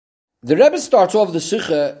The Rebbe starts off the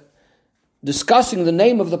Sikha discussing the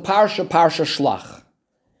name of the Parsha, Parsha Shlach.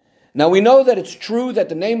 Now we know that it's true that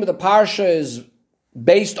the name of the Parsha is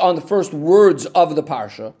based on the first words of the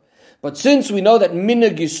Parsha, but since we know that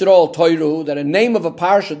Minhag Yisrael Toiru, that a name of a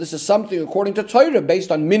Parsha, this is something according to Torah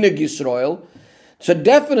based on Minhag Yisrael, so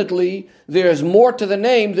definitely there's more to the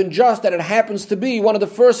name than just that it happens to be one of the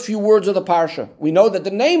first few words of the Parsha. We know that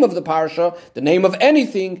the name of the Parsha, the name of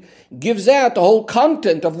anything, gives out the whole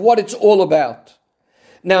content of what it's all about.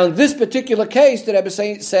 Now in this particular case, the Rebbe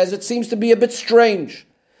says it seems to be a bit strange,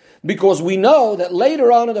 because we know that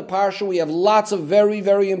later on in the Parsha we have lots of very,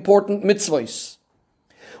 very important mitzvahs.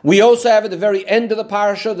 We also have at the very end of the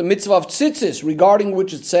Parsha the mitzvah of tzitzis, regarding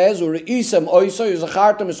which it says, Ureisem oiso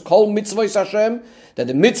yuzachartem is kol mitzvahs Hashem, that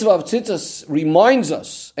the mitzvah of tzitzis reminds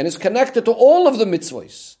us and is connected to all of the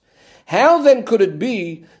mitzvahs. How then could it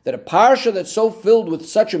be that a Parsha that's so filled with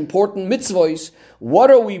such important mitzvahs, what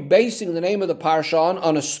are we basing the name of the Parsha on?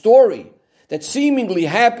 On a story that seemingly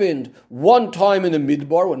happened one time in the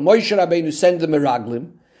Midbar, when Moshe Rabbeinu sent the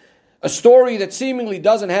Meraglim, a story that seemingly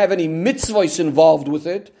doesn't have any mitzvahs involved with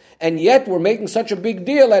it, and yet we're making such a big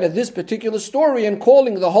deal out of this particular story and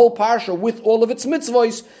calling the whole Parsha with all of its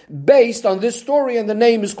mitzvahs based on this story, and the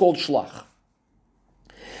name is called Shlach.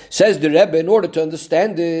 Says the Rebbe, in order to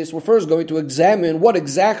understand this, we're first going to examine what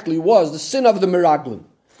exactly was the sin of the Meraglim.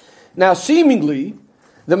 Now, seemingly,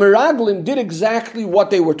 the Meraglim did exactly what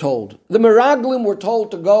they were told. The Meraglim were told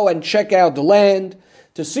to go and check out the land,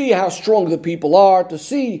 to see how strong the people are, to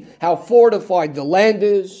see how fortified the land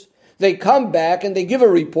is. They come back and they give a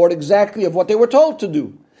report exactly of what they were told to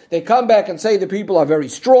do. They come back and say the people are very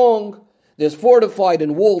strong, there's fortified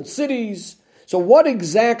and walled cities. So what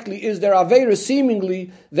exactly is their Aveira?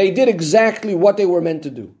 Seemingly, they did exactly what they were meant to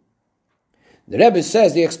do. The Rebbe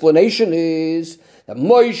says the explanation is that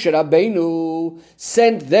Moshe Rabbeinu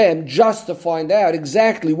sent them just to find out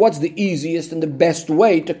exactly what's the easiest and the best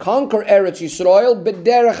way to conquer Eretz Yisrael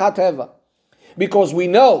b'derech hateva. Because we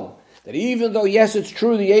know that even though, yes, it's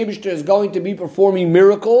true the Eibishter is going to be performing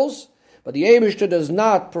miracles, but the Eibishter does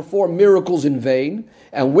not perform miracles in vain,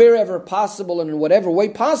 and wherever possible and in whatever way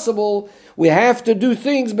possible, we have to do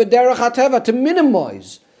things b'derech hateva to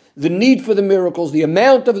minimize the need for the miracles, the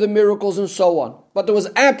amount of the miracles, and so on. But there was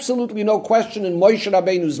absolutely no question in Moshe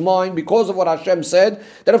Rabbeinu's mind, because of what Hashem said,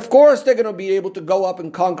 that of course they're going to be able to go up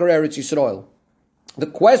and conquer Eretz Yisrael. The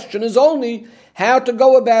question is only how to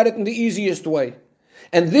go about it in the easiest way.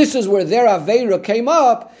 And this is where their Aveira came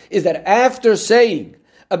up, is that after saying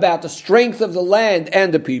about the strength of the land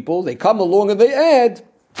and the people, they come along and they add,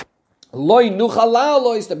 Loi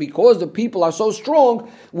nuchalalos, that because the people are so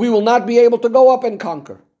strong, we will not be able to go up and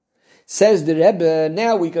conquer. Says the Rebbe,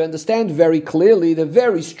 now we can understand very clearly the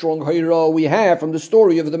very strong hero we have from the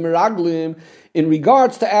story of the Meraglim in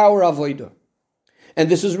regards to our Avodah. And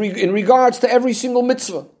this is in regards to every single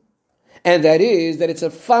mitzvah. And that is that it's a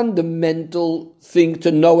fundamental thing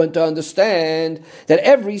to know and to understand that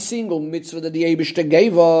every single mitzvah that the Eibishter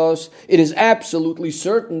gave us, it is absolutely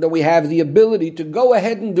certain that we have the ability to go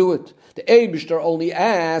ahead and do it. The Eibishter only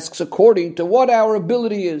asks according to what our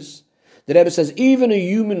ability is. The Rebbe says even a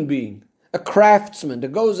human being, a craftsman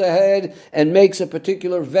that goes ahead and makes a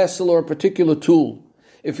particular vessel or a particular tool,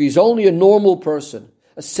 if he's only a normal person,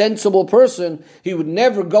 a sensible person, he would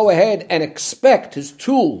never go ahead and expect his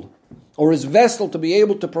tool or his vessel to be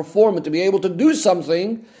able to perform and to be able to do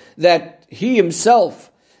something that he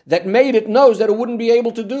himself that made it knows that it wouldn't be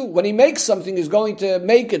able to do. When he makes something, he's going to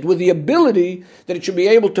make it with the ability that it should be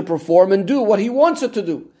able to perform and do what he wants it to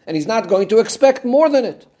do. And he's not going to expect more than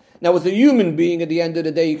it. Now with a human being, at the end of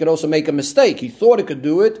the day, he could also make a mistake. He thought it could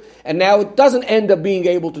do it, and now it doesn't end up being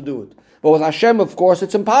able to do it. But with Hashem, of course,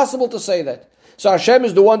 it's impossible to say that. So Hashem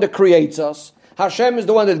is the one that creates us. Hashem is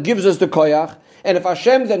the one that gives us the koyach. And if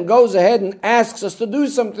Hashem then goes ahead and asks us to do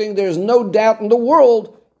something, there's no doubt in the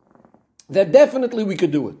world that definitely we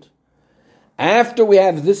could do it. After we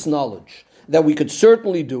have this knowledge that we could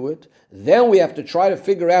certainly do it, then we have to try to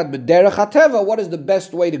figure out b'derech hateva, what is the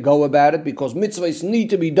best way to go about it, because mitzvahs need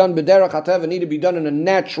to be done b'derech hateva, need to be done in a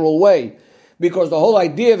natural way, because the whole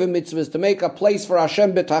idea of a mitzvah is to make a place for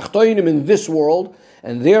Hashem b'tachtoinim in this world,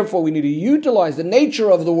 and therefore we need to utilize the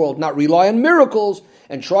nature of the world, not rely on miracles,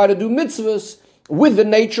 and try to do mitzvahs with the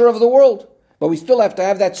nature of the world. But we still have to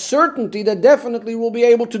have that certainty that definitely we'll be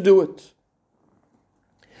able to do it.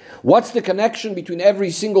 What's the connection between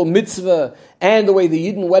every single mitzvah and the way the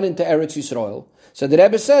Yidden went into Eretz Yisrael? So the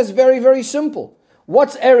Rebbe says, very, very simple.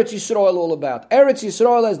 What's Eretz Yisrael all about? Eretz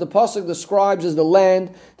Yisrael, as the Pasuk describes, is the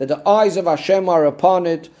land that the eyes of Hashem are upon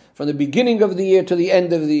it from the beginning of the year to the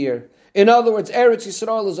end of the year. In other words, Eretz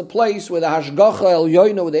Yisrael is a place where the Hashgacha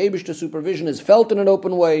Elyono, where the Eibishter supervision is felt in an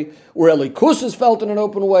open way, where Elikus is felt in an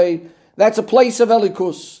open way. That's a place of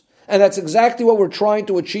Elikus. And that's exactly what we're trying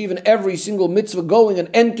to achieve in every single mitzvah, going and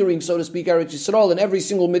entering, so to speak, Eretz Yisrael. In every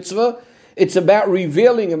single mitzvah, it's about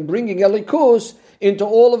revealing and bringing Elikus into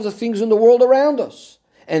all of the things in the world around us.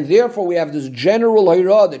 And therefore we have this general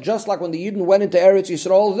Hirah that just like when the Yidden went into Eretz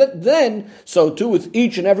Yisrael, then, so too with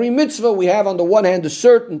each and every mitzvah, we have on the one hand the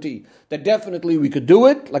certainty that definitely we could do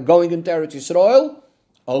it, like going into Eretz Yisrael,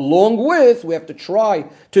 along with we have to try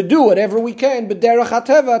to do whatever we can, but derech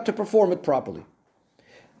hateva, to perform it properly.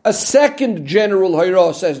 A second general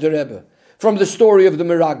Hirah, says the Rebbe, from the story of the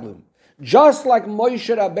Meraglim. Just like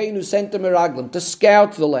Moshe Rabbeinu sent the Meraglim to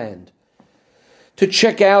scout the land, to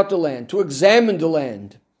check out the land, to examine the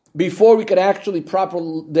land, before we could actually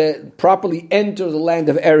properly enter the land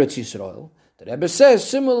of Eretz Yisrael. The Rebbe says,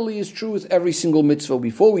 similarly is true with every single mitzvah.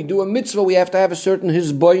 Before we do a mitzvah, we have to have a certain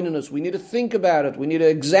hisboinenus. We need to think about it. We need to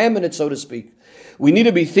examine it, so to speak. We need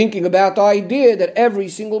to be thinking about the idea that every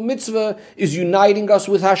single mitzvah is uniting us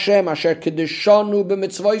with Hashem. Asher kedeshanu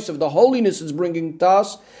b'mitzvos, of the holiness is bringing to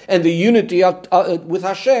us, and the unity with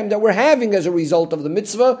Hashem that we're having as a result of the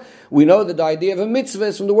mitzvah. We know that the idea of a mitzvah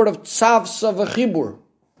is from the word of tzav savachibur,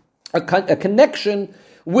 a connection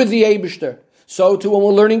with the Eibishter. So too, when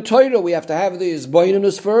we're learning Torah, we have to have the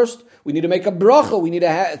hisboinenus first. We need to make a bracha. We need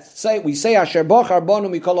to say Asher bachar banu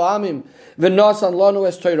mikol ha'amim v'nasan lanu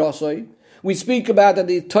es Torasoi. We speak about that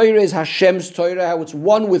the Torah is Hashem's Torah, how it's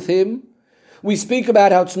one with Him. We speak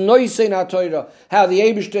about how it's noisein HaTorah, how the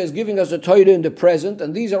Eibishter is giving us the Torah in the present,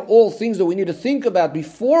 and these are all things that we need to think about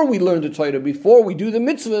before we learn the Torah, before we do the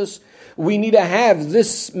mitzvahs. We need to have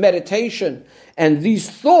this meditation and these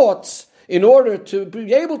thoughts in order to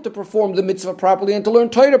be able to perform the mitzvah properly and to learn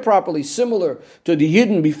Torah properly. Similar to the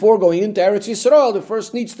Yidden before going into Eretz Yisrael, the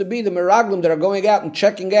first needs to be the Meraglim that are going out and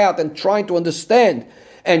checking out and trying to understand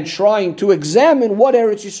and trying to examine what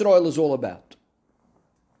Eretz Yisrael is all about.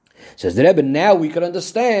 Says the Rebbe, now we can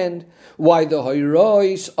understand why the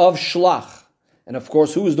Hirois of Shlach, and of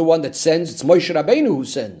course who is the one that sends? It's Moshe Rabbeinu who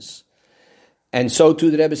sends. And so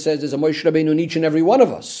too the Rebbe says there's a Moshe Rabbeinu in each and every one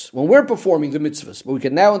of us when we're performing the mitzvahs. But we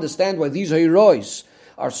can now understand why these Hirois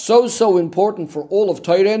are so important for all of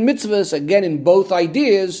Torah and mitzvahs, again in both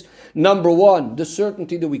ideas. Number one, the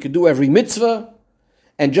certainty that we could do every mitzvah,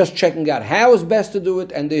 and just checking out how is best to do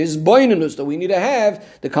it, and the hisboinenus that we need to have,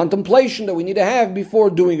 the contemplation that we need to have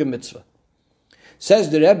before doing a mitzvah.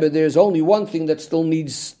 Says the Rebbe, there's only one thing that still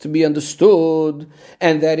needs to be understood,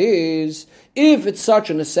 and that is, if it's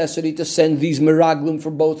such a necessity to send these meraglim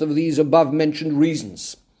for both of these above-mentioned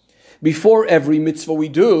reasons, before every mitzvah we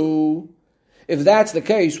do, if that's the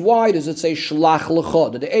case, why does it say shlach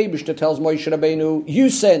lecha? That the Eibishter tells Moshe Rabbeinu,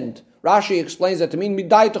 you send. Rashi explains that to mean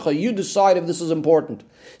midaitecha, you decide if this is important.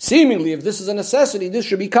 Seemingly, if this is a necessity, this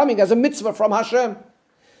should be coming as a mitzvah from Hashem.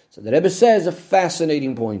 So the Rebbe says a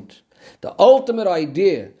fascinating point. The ultimate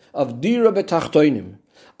idea of dira betachtoinim,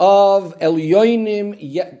 of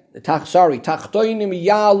elyoinim, tachtoinim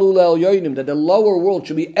yalul elyoinim, that the lower world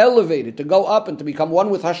should be elevated to go up and to become one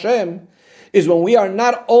with Hashem, is when we are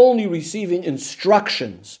not only receiving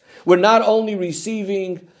instructions, we're not only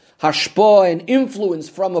receiving hashpah and influence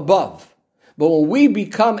from above, but when we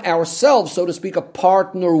become ourselves, so to speak, a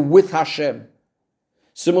partner with Hashem.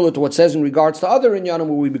 Similar to what says in regards to other inyanim,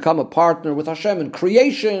 where we become a partner with Hashem in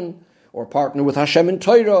creation, or a partner with Hashem in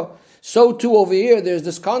Torah. So too over here, there's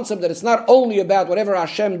this concept that it's not only about whatever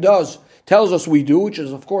Hashem tells us we do, which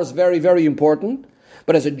is of course very, very important,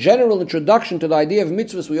 but as a general introduction to the idea of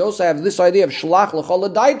mitzvahs, we also have this idea of shlach l'chol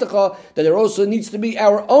l'daitecha, that there also needs to be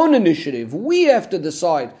our own initiative. We have to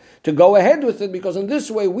decide to go ahead with it, because in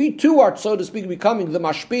this way we too are, so to speak, becoming the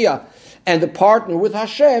mashpia and the partner with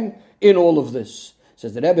Hashem in all of this.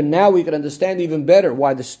 Says the Rebbe, now we can understand even better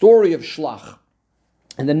why the story of Shlach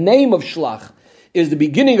and the name of Shlach is the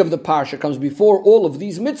beginning of the parsha, comes before all of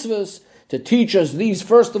these mitzvahs to teach us these,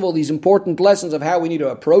 first of all, these important lessons of how we need to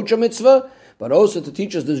approach a mitzvah, but also to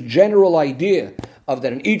teach us this general idea of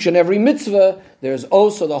that in each and every mitzvah, there's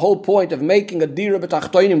also the whole point of making a dira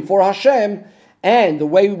b'tachtoinim for Hashem, and the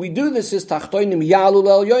way we do this is tachtoinim yalul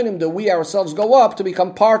elyonim, that we ourselves go up to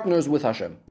become partners with Hashem.